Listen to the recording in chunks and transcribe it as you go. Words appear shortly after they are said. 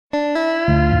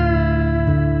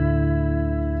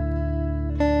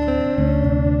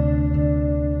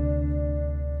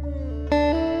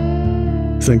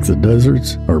Think the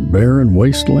deserts are barren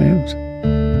wastelands?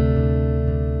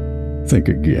 Think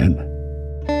again.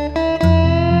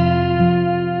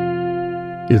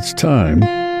 It's time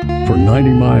for 90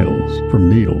 Miles from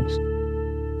Needles,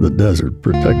 the Desert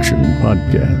Protection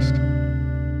Podcast.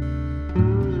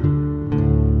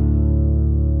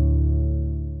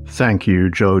 Thank you,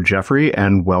 Joe Jeffrey,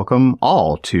 and welcome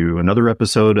all to another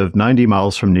episode of 90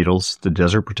 Miles from Needles, the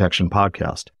Desert Protection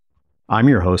Podcast. I'm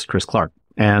your host, Chris Clark,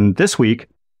 and this week,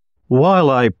 while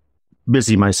I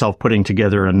busy myself putting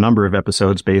together a number of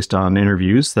episodes based on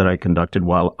interviews that I conducted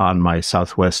while on my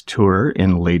Southwest tour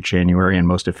in late January and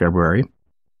most of February,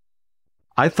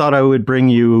 I thought I would bring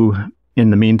you, in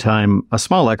the meantime, a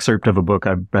small excerpt of a book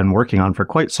I've been working on for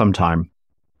quite some time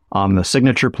on the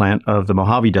signature plant of the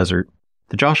Mojave Desert,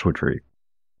 the Joshua tree.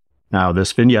 Now,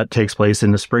 this vignette takes place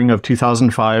in the spring of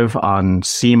 2005 on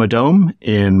Sema Dome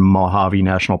in Mojave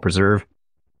National Preserve.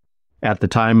 At the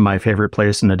time, my favorite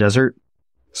place in the desert.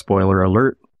 Spoiler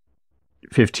alert,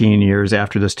 15 years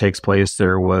after this takes place,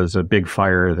 there was a big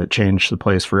fire that changed the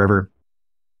place forever.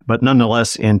 But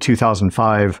nonetheless, in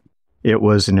 2005, it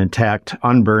was an intact,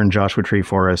 unburned Joshua tree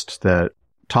forest that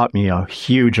taught me a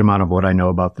huge amount of what I know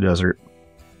about the desert.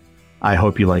 I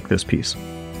hope you like this piece.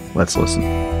 Let's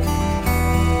listen.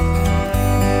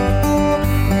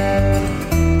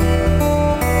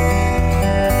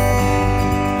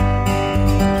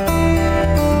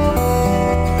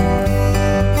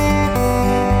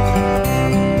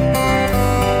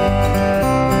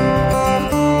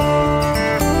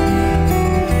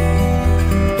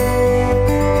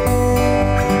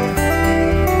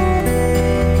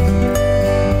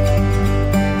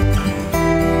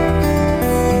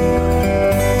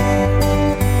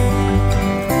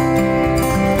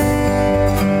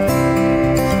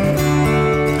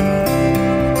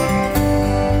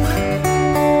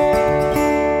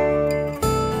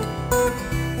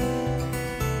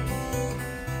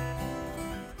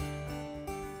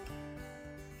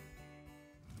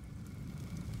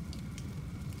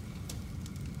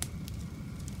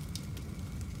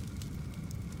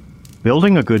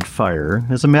 Building a good fire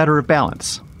is a matter of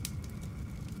balance.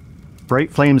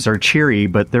 Bright flames are cheery,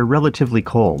 but they're relatively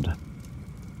cold.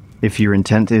 If your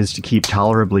intent is to keep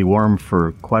tolerably warm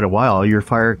for quite a while, your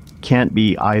fire can't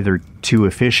be either too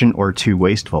efficient or too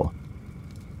wasteful.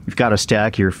 You've got to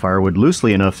stack your firewood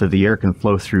loosely enough that the air can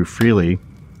flow through freely,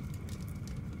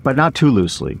 but not too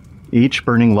loosely. Each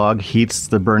burning log heats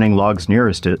the burning logs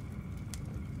nearest it.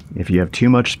 If you have too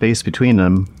much space between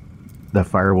them, the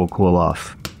fire will cool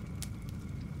off.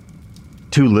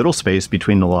 Too little space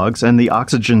between the logs, and the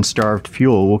oxygen-starved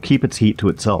fuel will keep its heat to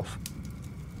itself.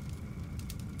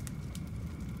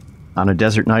 On a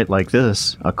desert night like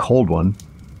this, a cold one,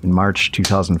 in March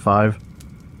 2005,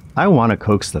 I want to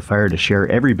coax the fire to share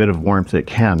every bit of warmth it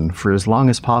can for as long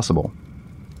as possible.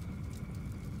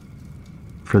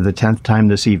 For the 10th time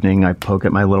this evening, I poke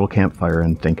at my little campfire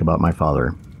and think about my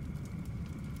father.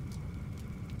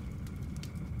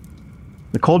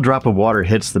 The cold drop of water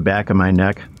hits the back of my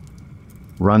neck,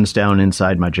 runs down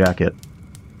inside my jacket.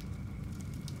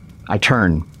 I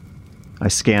turn. I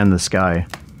scan the sky.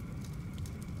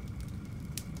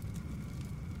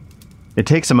 It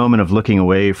takes a moment of looking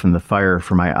away from the fire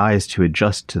for my eyes to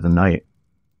adjust to the night,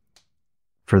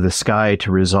 for the sky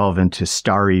to resolve into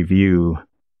starry view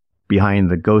behind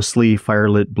the ghostly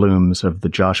firelit blooms of the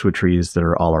Joshua trees that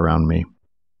are all around me.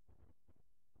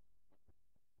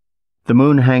 The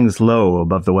moon hangs low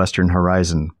above the western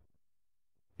horizon.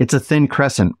 It's a thin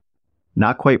crescent,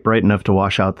 not quite bright enough to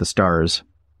wash out the stars.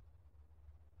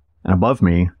 And above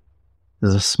me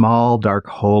is a small dark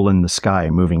hole in the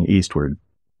sky moving eastward.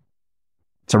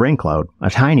 It's a rain cloud, a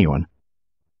tiny one.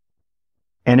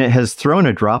 And it has thrown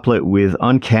a droplet with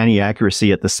uncanny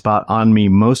accuracy at the spot on me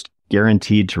most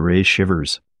guaranteed to raise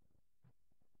shivers.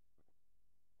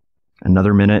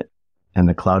 Another minute, and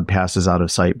the cloud passes out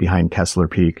of sight behind Kessler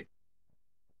Peak.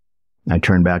 I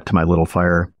turn back to my little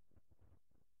fire.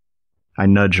 I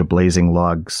nudge a blazing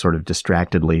log sort of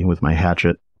distractedly with my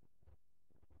hatchet.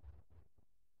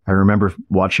 I remember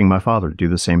watching my father do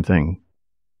the same thing.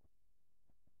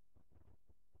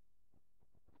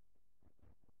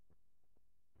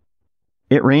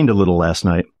 It rained a little last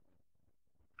night.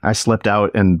 I slept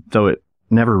out, and though it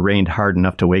never rained hard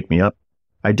enough to wake me up,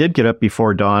 I did get up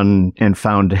before dawn and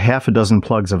found half a dozen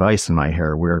plugs of ice in my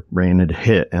hair where rain had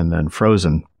hit and then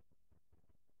frozen.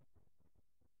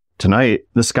 Tonight,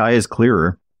 the sky is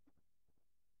clearer,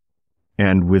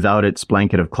 and without its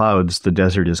blanket of clouds, the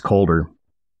desert is colder.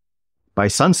 By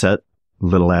sunset, a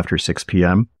little after 6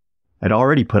 p.m., I'd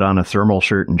already put on a thermal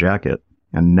shirt and jacket,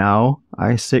 and now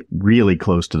I sit really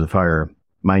close to the fire.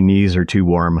 My knees are too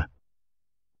warm.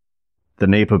 The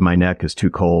nape of my neck is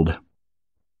too cold.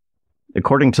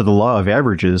 According to the law of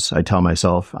averages, I tell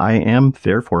myself, I am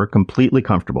therefore completely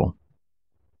comfortable.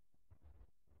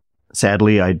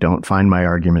 Sadly, I don't find my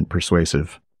argument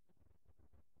persuasive.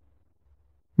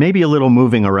 Maybe a little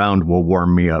moving around will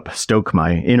warm me up, stoke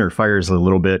my inner fires a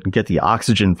little bit, and get the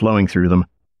oxygen flowing through them.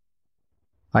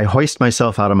 I hoist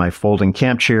myself out of my folding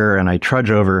camp chair and I trudge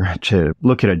over to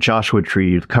look at a Joshua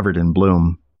tree covered in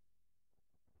bloom.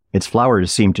 Its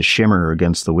flowers seem to shimmer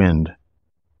against the wind.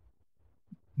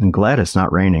 I'm glad it's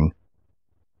not raining.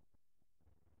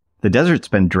 The desert's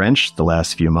been drenched the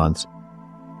last few months.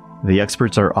 The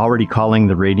experts are already calling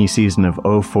the rainy season of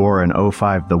 04 and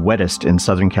 05 the wettest in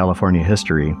Southern California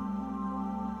history.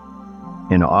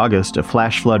 In August, a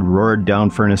flash flood roared down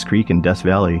Furnace Creek in Death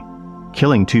Valley,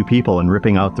 killing 2 people and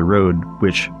ripping out the road,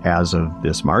 which, as of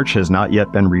this March, has not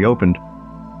yet been reopened.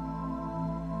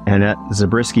 And at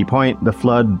Zabriskie Point, the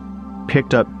flood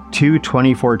picked up 2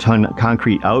 24-ton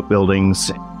concrete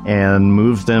outbuildings and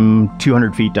moved them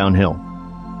 200 feet downhill.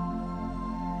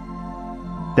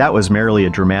 That was merely a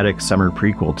dramatic summer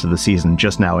prequel to the season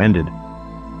just now ended.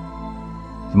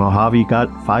 The Mojave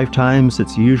got 5 times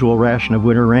its usual ration of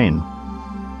winter rain.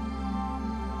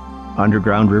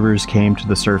 Underground rivers came to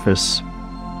the surface,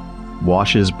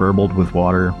 washes burbled with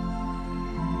water,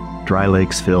 dry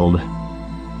lakes filled.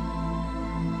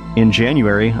 In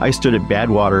January, I stood at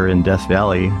Badwater in Death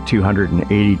Valley,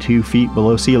 282 feet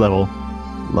below sea level,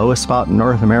 lowest spot in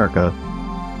North America,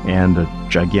 and a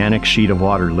gigantic sheet of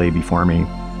water lay before me.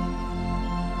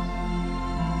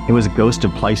 It was a ghost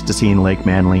of Pleistocene Lake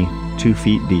Manly, 2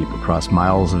 feet deep across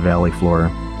miles of valley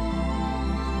floor.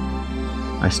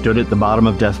 I stood at the bottom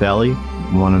of Death Valley,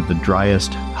 one of the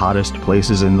driest, hottest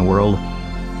places in the world,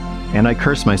 and I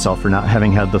cursed myself for not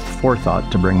having had the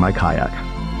forethought to bring my kayak.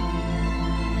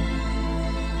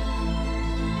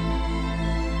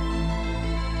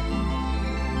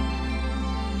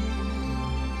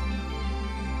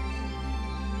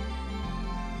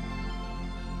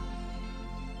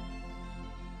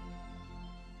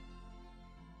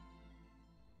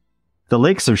 The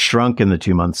lakes have shrunk in the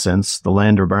 2 months since. The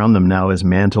land around them now is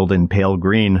mantled in pale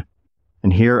green.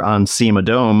 And here on Cima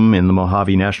Dome in the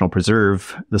Mojave National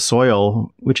Preserve, the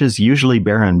soil, which is usually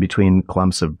barren between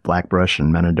clumps of blackbrush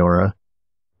and Menadora,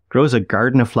 grows a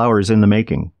garden of flowers in the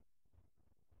making.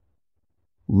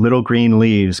 Little green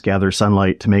leaves gather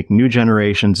sunlight to make new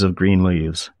generations of green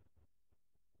leaves.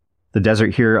 The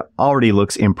desert here already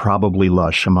looks improbably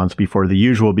lush a month before the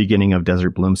usual beginning of desert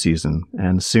bloom season,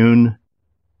 and soon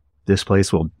this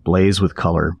place will blaze with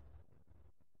color.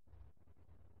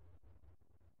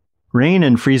 Rain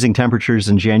and freezing temperatures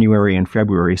in January and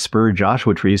February spur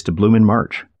Joshua trees to bloom in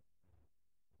March.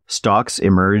 Stalks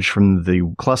emerge from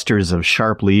the clusters of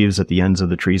sharp leaves at the ends of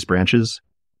the tree's branches.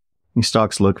 These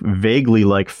stalks look vaguely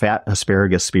like fat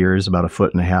asparagus spears about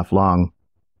 1.5 feet long.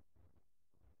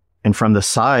 And from the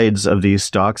sides of these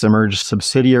stalks emerge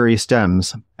subsidiary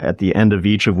stems, at the end of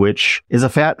each of which is a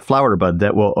fat flower bud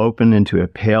that will open into a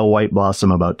pale white blossom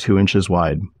about 2 inches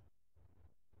wide.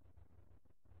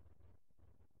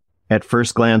 At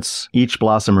first glance, each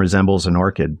blossom resembles an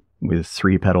orchid, with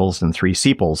 3 petals and 3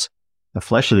 sepals. The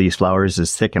flesh of these flowers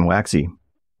is thick and waxy.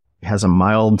 It has a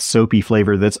mild, soapy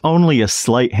flavor that's only a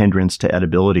slight hindrance to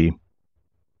edibility.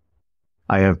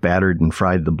 I have battered and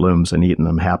fried the blooms and eaten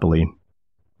them happily.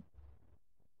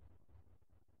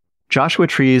 Joshua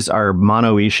trees are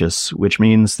monoecious, which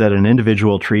means that an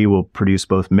individual tree will produce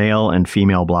both male and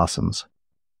female blossoms.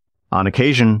 On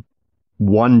occasion,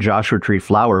 one Joshua tree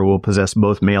flower will possess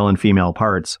both male and female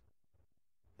parts.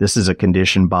 This is a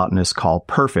condition botanists call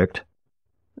perfect,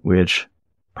 which,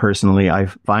 personally, I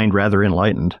find rather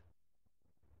enlightened.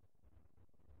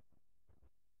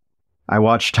 I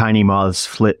watch tiny moths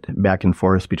flit back and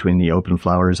forth between the open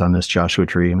flowers on this Joshua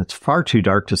tree, and it's far too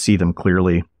dark to see them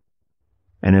clearly.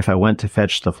 And if I went to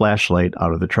fetch the flashlight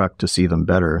out of the truck to see them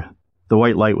better, the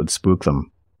white light would spook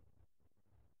them.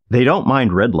 They don't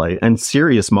mind red light, and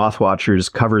serious moth watchers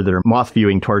cover their moth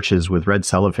viewing torches with red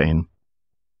cellophane.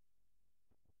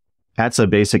 That's a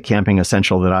basic camping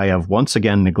essential that I have once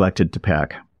again neglected to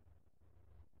pack.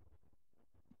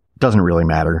 Doesn't really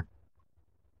matter.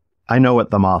 I know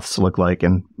what the moths look like,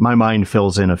 and my mind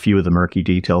fills in a few of the murky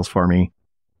details for me.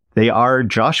 They are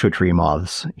Joshua tree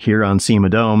moths. Here on Cima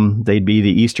Dome, they'd be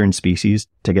the eastern species,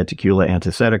 Tegeticula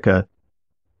antithetica,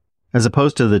 as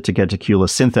opposed to the Tegeticula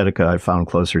synthetica I found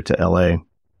closer to LA.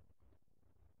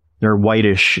 They're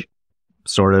whitish,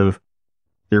 sort of.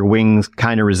 Their wings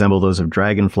kind of resemble those of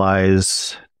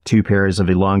dragonflies, 2 pairs of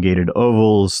elongated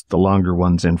ovals, the longer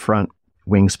ones in front,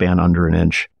 wingspan under 1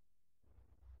 inch.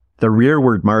 The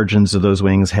rearward margins of those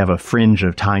wings have a fringe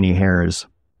of tiny hairs.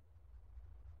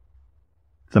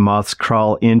 The moths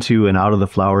crawl into and out of the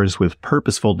flowers with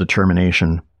purposeful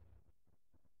determination.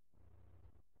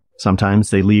 Sometimes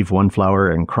they leave one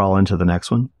flower and crawl into the next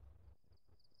one.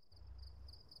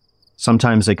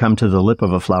 Sometimes they come to the lip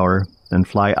of a flower and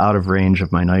fly out of range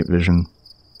of my night vision.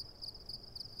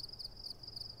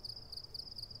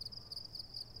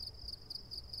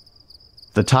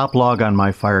 The top log on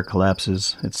my fire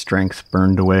collapses, its strength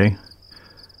burned away.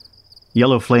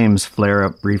 Yellow flames flare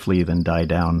up briefly, then die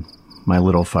down. My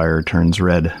little fire turns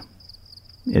red.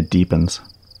 It deepens.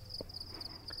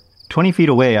 20 feet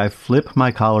away, I flip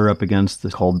my collar up against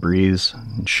the cold breeze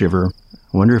and shiver.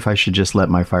 I wonder if I should just let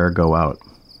my fire go out.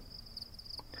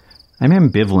 I'm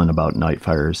ambivalent about night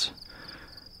fires.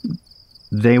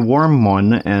 They warm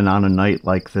one, and on a night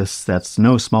like this, that's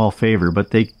no small favor,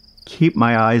 but they keep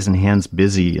my eyes and hands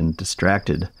busy and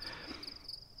distracted.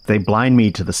 They blind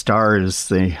me to the stars.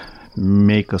 They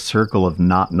make a circle of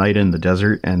not night in the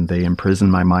desert, and they imprison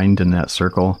my mind in that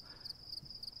circle.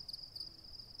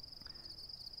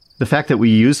 The fact that we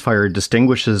use fire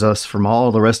distinguishes us from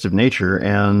all the rest of nature,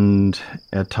 and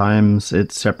at times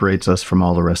it separates us from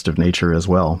all the rest of nature as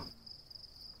well.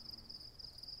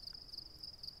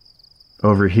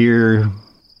 Over here,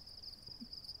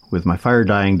 with my fire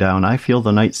dying down, I feel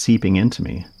the night seeping into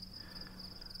me.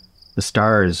 The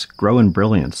stars grow in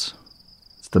brilliance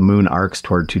as the moon arcs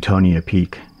toward Teutonia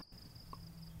Peak.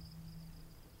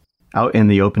 Out in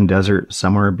the open desert,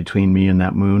 somewhere between me and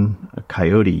that moon, a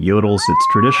coyote yodels its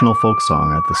traditional folk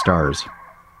song at the stars.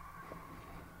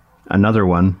 Another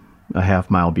one, a half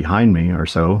mile behind me or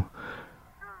so,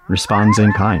 responds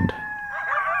in kind.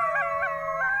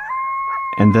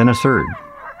 And then a third.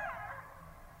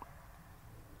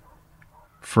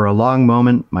 For a long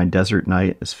moment, my desert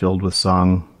night is filled with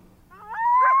song.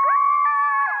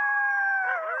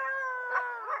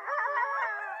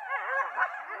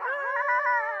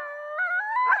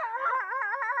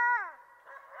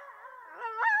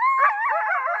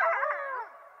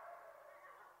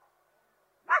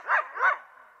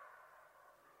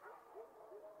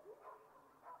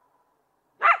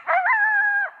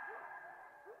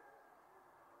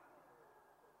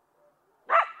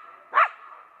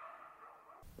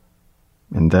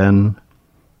 And then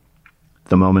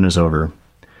the moment is over.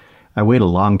 I wait a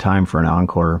long time for an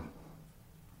encore.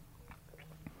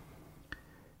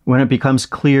 When it becomes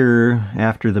clear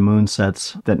after the moon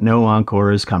sets that no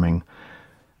encore is coming,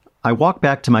 I walk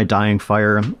back to my dying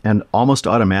fire and almost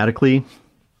automatically,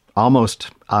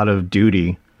 almost out of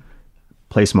duty,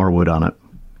 place more wood on it.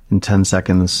 In 10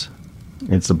 seconds,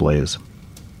 it's ablaze.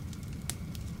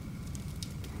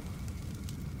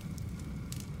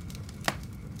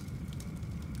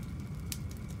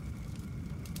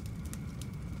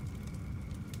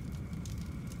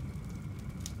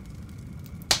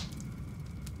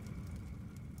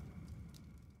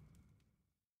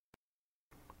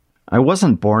 I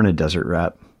wasn't born a desert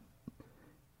rat.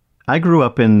 I grew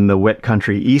up in the wet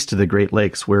country east of the Great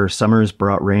Lakes, where summers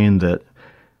brought rain that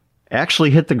actually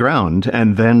hit the ground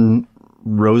and then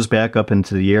rose back up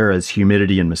into the air as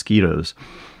humidity and mosquitoes.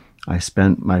 I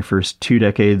spent my first 2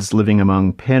 decades living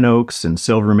among pin oaks and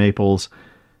silver maples,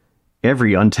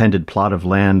 every untended plot of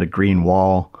land a green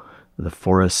wall, the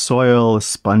forest soil a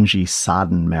spongy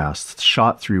sodden mass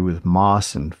shot through with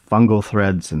moss and fungal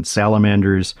threads and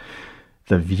salamanders,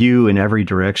 the view in every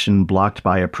direction blocked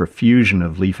by a profusion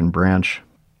of leaf and branch.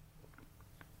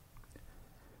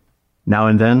 Now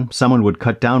and then, someone would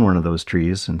cut down one of those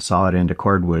trees and saw it into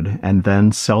cordwood, and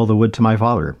then sell the wood to my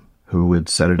father, who would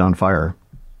set it on fire.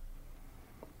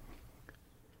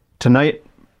 Tonight,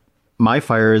 my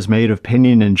fire is made of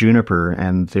pinyon and juniper,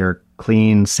 and their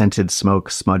clean, scented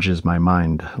smoke smudges my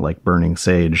mind like burning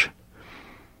sage.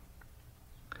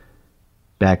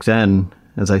 Back then,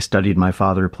 as I studied my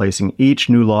father placing each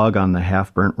new log on the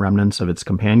half-burnt remnants of its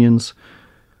companions,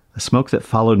 the smoke that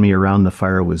followed me around the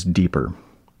fire was deeper,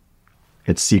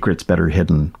 its secrets better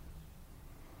hidden.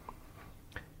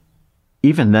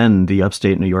 Even then, the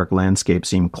upstate New York landscape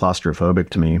seemed claustrophobic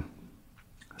to me.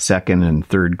 Second and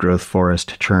third growth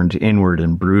forest turned inward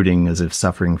and brooding as if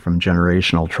suffering from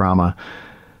generational trauma.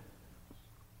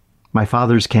 My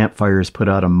father's campfires put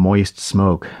out a moist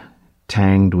smoke,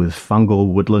 tanged with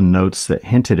fungal woodland notes that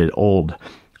hinted at old,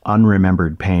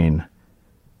 unremembered pain.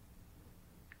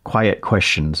 Quiet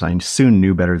questions I soon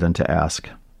knew better than to ask.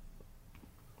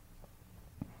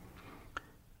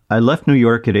 I left New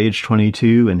York at age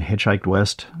 22 and hitchhiked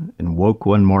west and woke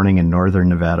one morning in northern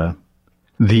Nevada.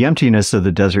 The emptiness of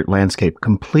the desert landscape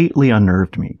completely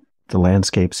unnerved me. The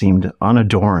landscape seemed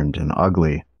unadorned and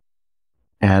ugly.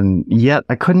 And yet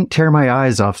I couldn't tear my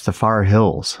eyes off the far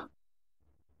hills.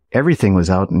 Everything was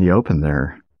out in the open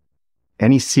there.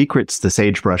 Any secrets the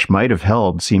sagebrush might have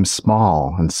held seemed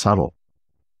small and subtle.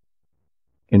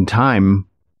 In time,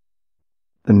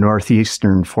 the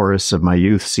northeastern forests of my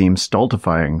youth seemed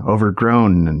stultifying,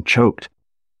 overgrown, and choked.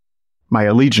 My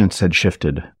allegiance had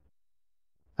shifted.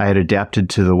 I had adapted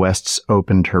to the West's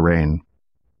open terrain.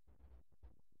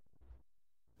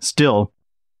 Still,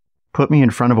 put me in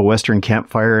front of a Western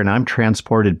campfire and I'm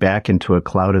transported back into a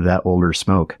cloud of that older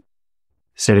smoke,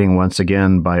 sitting once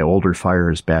again by older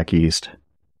fires back east.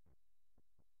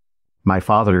 My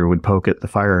father would poke at the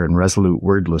fire in resolute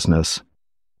wordlessness,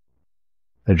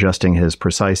 adjusting his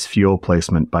precise fuel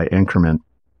placement by increment.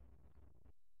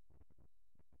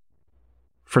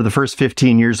 For the first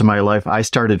 15 years of my life, I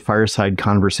started fireside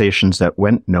conversations that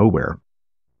went nowhere.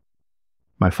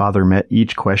 My father met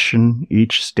each question,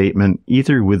 each statement,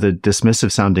 either with a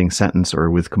dismissive-sounding sentence or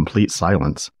with complete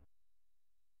silence,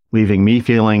 leaving me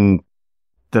feeling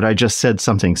that I just said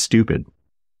something stupid.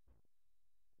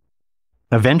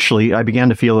 Eventually, I began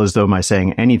to feel as though my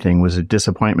saying anything was a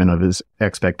disappointment of his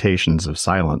expectations of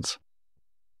silence.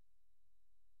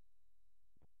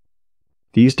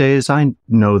 These days, I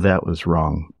know that was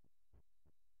wrong.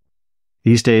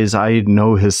 These days, I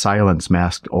know his silence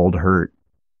masked old hurt,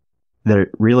 that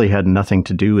it really had nothing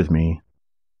to do with me.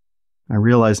 I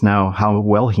realize now how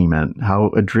well he meant, how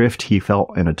adrift he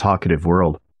felt in a talkative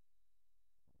world.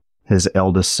 His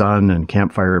eldest son and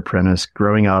campfire apprentice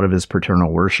growing out of his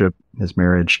paternal worship, his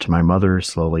marriage to my mother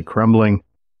slowly crumbling.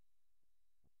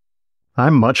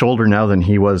 I'm much older now than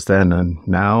he was then, and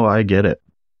now I get it.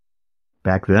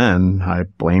 Back then, I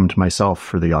blamed myself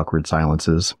for the awkward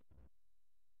silences.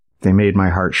 They made my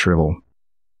heart shrivel.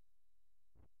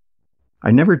 I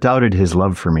never doubted his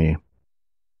love for me,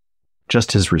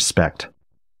 just his respect.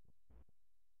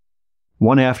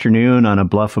 One afternoon on a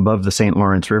bluff above the St.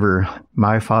 Lawrence River,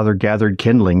 my father gathered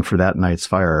kindling for that night's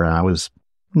fire, and I was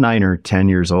 9 or 10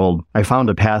 years old. I found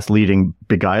a path leading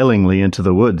beguilingly into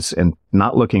the woods, and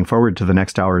not looking forward to the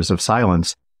next hours of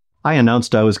silence, I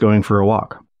announced I was going for a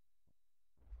walk.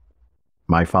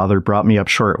 My father brought me up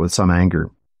short with some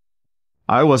anger.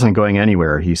 I wasn't going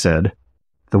anywhere, he said.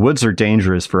 The woods are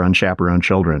dangerous for unchaperoned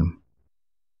children.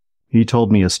 He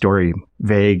told me a story,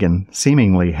 vague and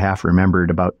seemingly half-remembered,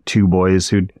 about 2 boys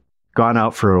who'd gone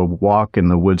out for a walk in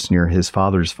the woods near his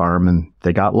father's farm, and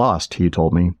they got lost, he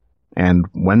told me. And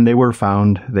when they were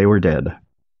found, they were dead.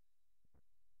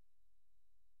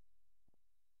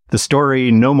 The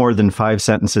story, no more than 5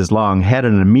 sentences long, had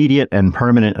an immediate and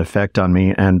permanent effect on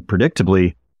me, and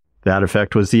predictably, that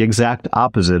effect was the exact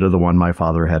opposite of the one my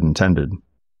father had intended.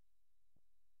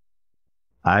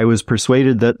 I was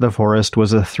persuaded that the forest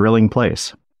was a thrilling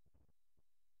place.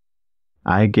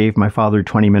 I gave my father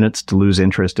 20 minutes to lose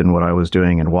interest in what I was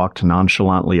doing and walked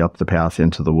nonchalantly up the path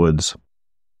into the woods.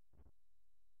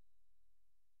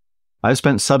 I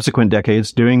spent subsequent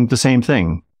decades doing the same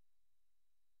thing,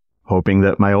 hoping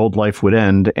that my old life would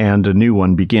end and a new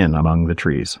one begin among the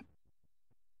trees.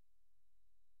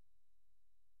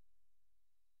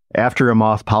 After a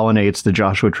moth pollinates the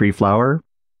Joshua tree flower,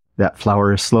 that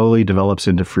flower slowly develops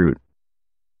into fruit.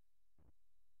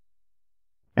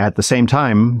 At the same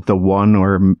time, the 1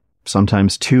 or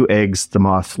sometimes 2 eggs the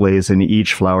moth lays in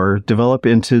each flower develop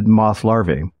into moth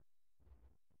larvae.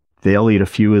 They'll eat a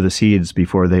few of the seeds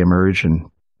before they emerge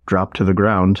and drop to the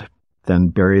ground, then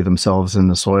bury themselves in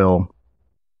the soil,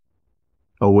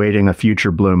 awaiting a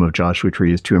future bloom of Joshua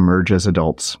trees to emerge as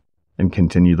adults and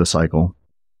continue the cycle.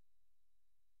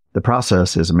 The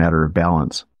process is a matter of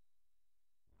balance.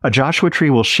 A Joshua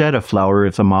tree will shed a flower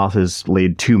if the moth has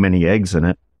laid too many eggs in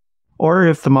it, or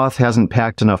if the moth hasn't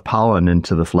packed enough pollen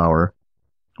into the flower,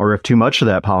 or if too much of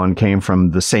that pollen came from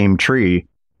the same tree,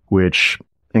 which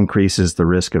increases the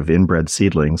risk of inbred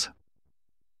seedlings.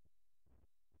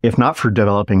 If not for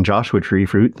developing Joshua tree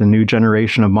fruit, the new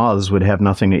generation of moths would have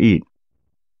nothing to eat.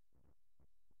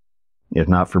 If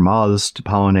not for moths to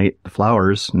pollinate the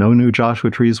flowers, no new Joshua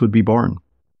trees would be born.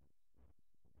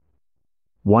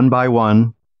 One by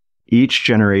one, each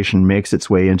generation makes its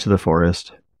way into the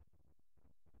forest.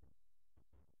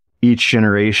 Each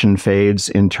generation fades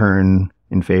in turn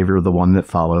in favor of the one that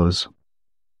follows.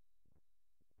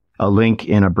 A link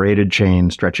in a braided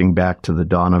chain stretching back to the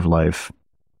dawn of life.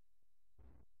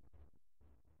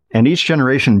 And each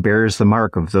generation bears the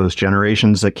mark of those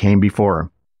generations that came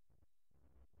before.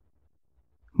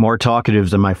 More talkative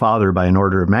than my father by an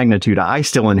order of magnitude, I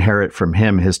still inherit from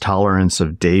him his tolerance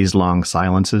of days-long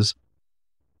silences,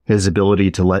 his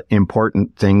ability to let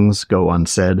important things go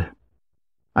unsaid.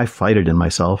 I fight it in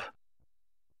myself.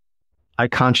 I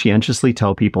conscientiously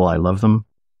tell people I love them,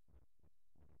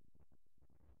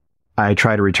 I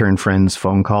try to return friends'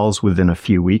 phone calls within a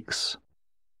few weeks.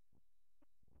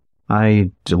 I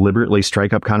deliberately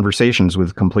strike up conversations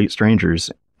with complete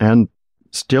strangers, and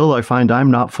still I find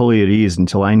I'm not fully at ease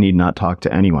until I need not talk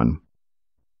to anyone.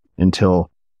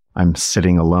 Until I'm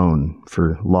sitting alone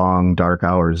for long, dark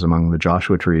hours among the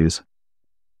Joshua trees.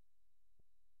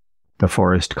 The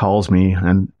forest calls me,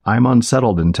 and I'm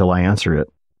unsettled until I answer it,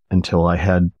 until I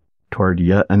head toward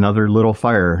yet another little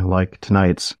fire like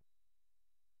tonight's,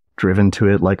 driven to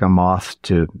it like a moth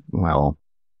to, well,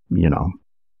 you know.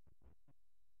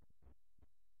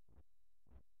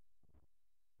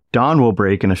 Dawn will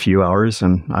break in a few hours,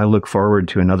 and I look forward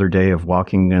to another day of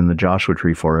walking in the Joshua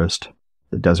Tree Forest.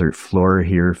 The desert floor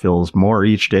here fills more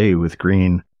each day with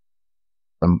green.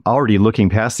 I'm already looking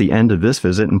past the end of this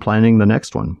visit and planning the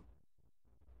next one.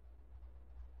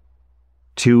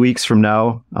 2 weeks from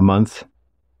now, a month,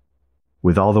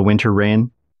 with all the winter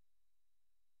rain,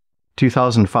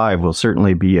 2005 will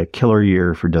certainly be a killer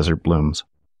year for desert blooms.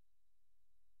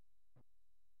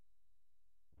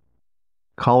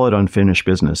 Call it unfinished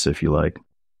business if you like.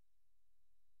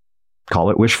 Call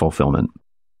it wish fulfillment.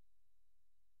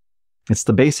 It's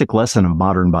the basic lesson of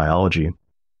modern biology.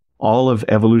 All of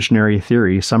evolutionary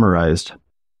theory summarized.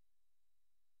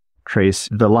 Trace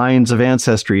the lines of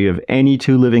ancestry of any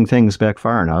two living things back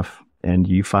far enough, and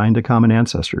you find a common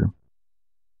ancestor.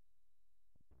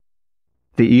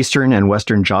 The eastern and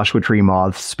western Joshua tree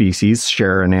moth species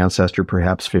share an ancestor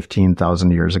perhaps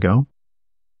 15,000 years ago.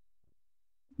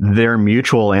 Their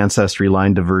mutual ancestry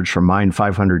line diverged from mine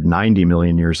 590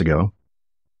 million years ago.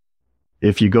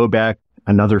 If you go back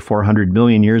another 400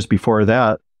 million years before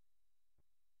that,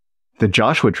 the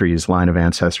Joshua tree's line of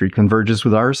ancestry converges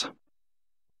with ours.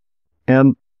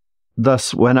 And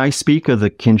thus, when I speak of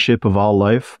the kinship of all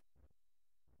life,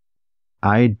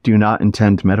 I do not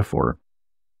intend metaphor.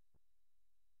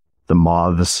 The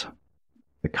moths,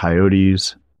 the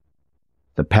coyotes,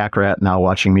 the pack rat now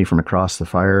watching me from across the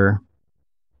fire,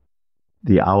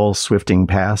 the owl swifting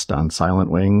past on silent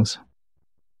wings,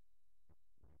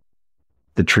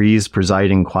 the trees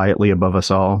presiding quietly above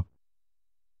us all.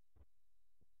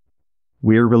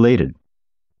 We're related.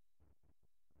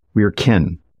 We're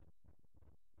kin.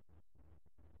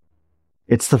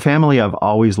 It's the family I've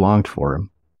always longed for,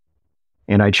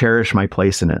 and I cherish my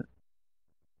place in it,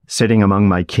 sitting among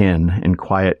my kin in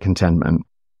quiet contentment,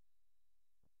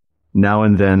 now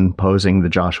and then posing the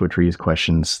Joshua tree's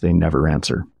questions they never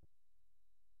answer.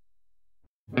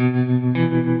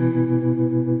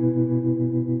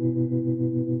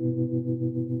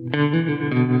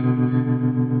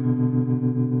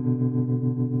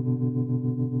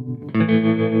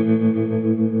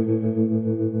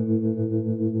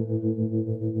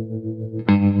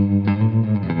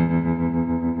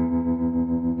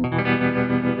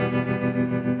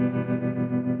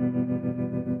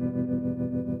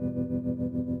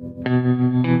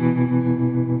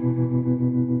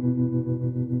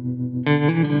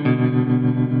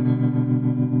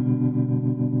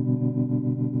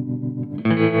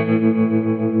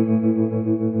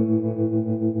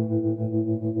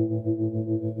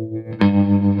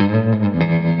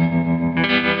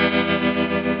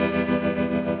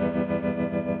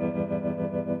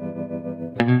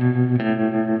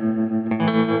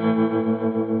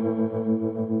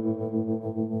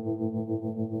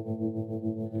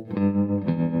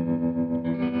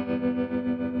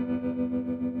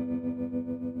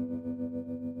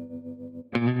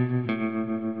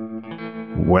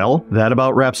 Well, that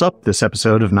about wraps up this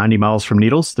episode of 90 Miles from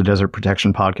Needles, the Desert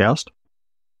Protection Podcast.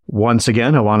 Once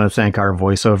again, I want to thank our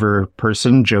voiceover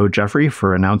person, Joe Jeffrey,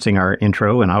 for announcing our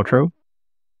intro and outro,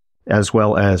 as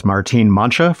well as Martine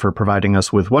Mancha for providing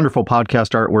us with wonderful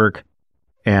podcast artwork,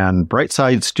 and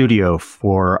Brightside Studio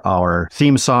for our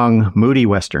theme song, Moody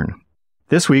Western.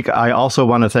 This week, I also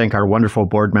want to thank our wonderful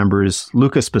board members,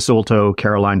 Lucas Basulto,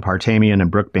 Caroline Partamian, and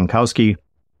Brooke Binkowski.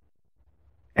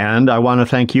 And I want to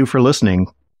thank you for listening.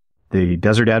 The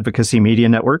Desert Advocacy Media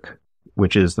Network,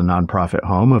 which is the nonprofit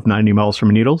home of 90 Miles from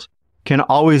Needles, can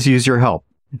always use your help.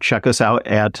 Check us out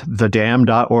at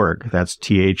thedam.org. That's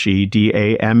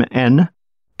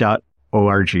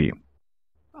THEDAMN.org.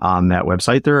 On that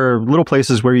website, there are little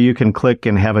places where you can click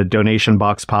and have a donation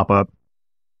box pop up.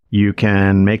 You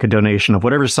can make a donation of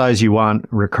whatever size you want,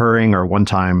 recurring or one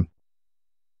time.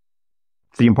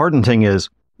 The important thing is,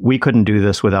 we couldn't do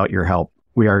this without your help.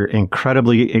 We are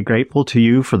incredibly grateful to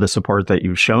you for the support that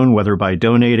you've shown, whether by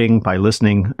donating, by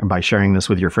listening, or by sharing this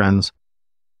with your friends.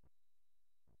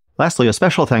 Lastly, a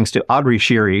special thanks to Audrey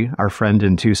Sheary, our friend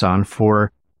in Tucson,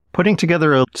 for putting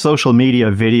together a social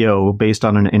media video based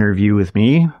on an interview with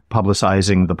me,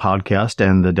 publicizing the podcast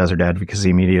and the Desert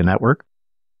Advocacy Media Network.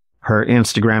 Her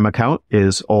Instagram account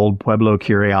is Old Pueblo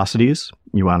Curiosities.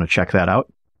 You want to check that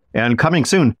out. And coming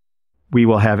soon, we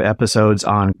will have episodes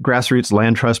on Grassroots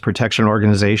Land Trust Protection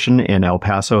Organization in El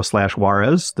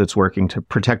Paso/Juarez that's working to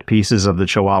protect pieces of the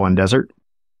Chihuahuan Desert.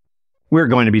 We're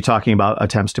going to be talking about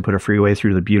attempts to put a freeway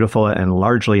through the beautiful and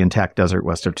largely intact desert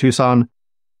west of Tucson.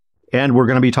 And we're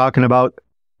going to be talking about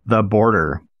the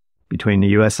border between the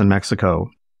U.S. and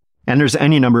Mexico. And there's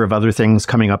any number of other things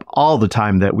coming up all the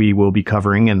time that we will be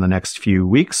covering in the next few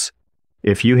weeks.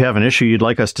 If you have an issue you'd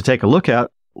like us to take a look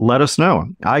at, let us know.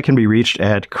 I can be reached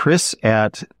at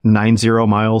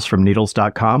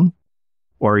chris@90milesfromneedles.com,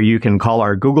 or you can call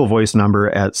our Google Voice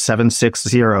number at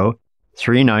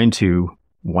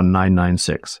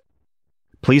 760-392-1996.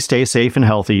 Please stay safe and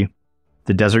healthy.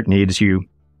 The desert needs you.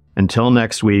 Until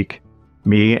next week,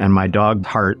 me and my dog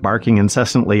Hart, barking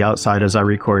incessantly outside as I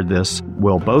record this,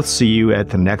 will both see you at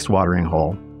the next watering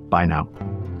hole. Bye now.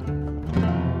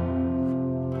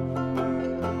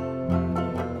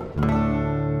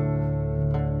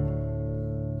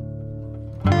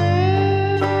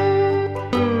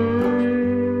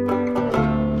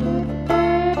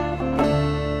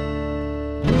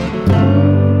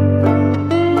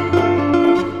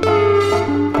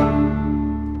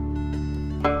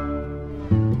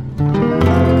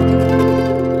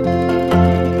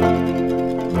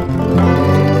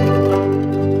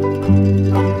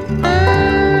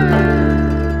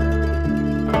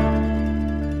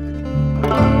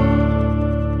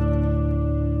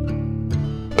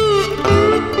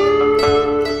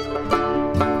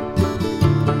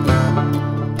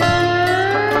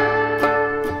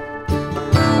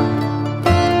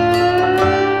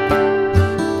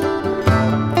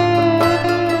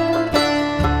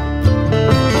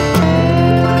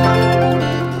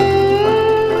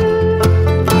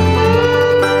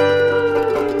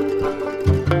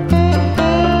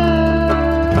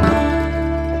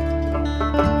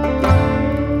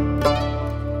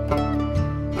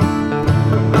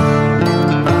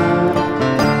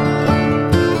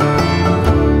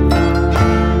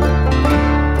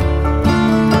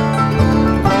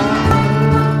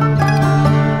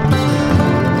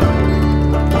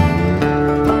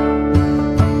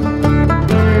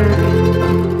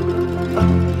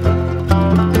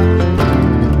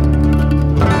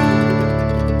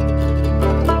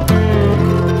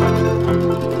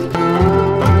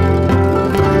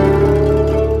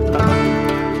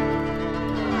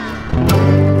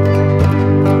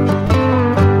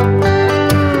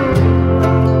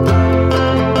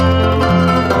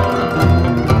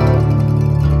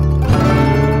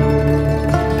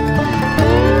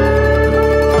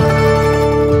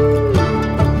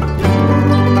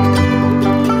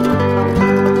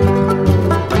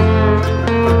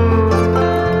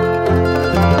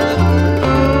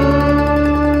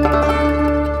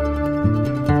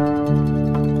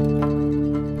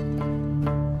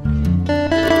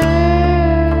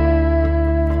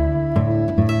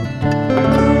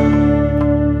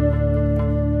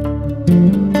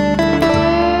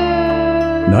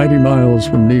 "90 Miles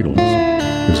from Needles"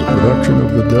 is a production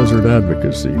of the Desert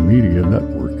Advocacy Media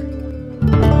Network.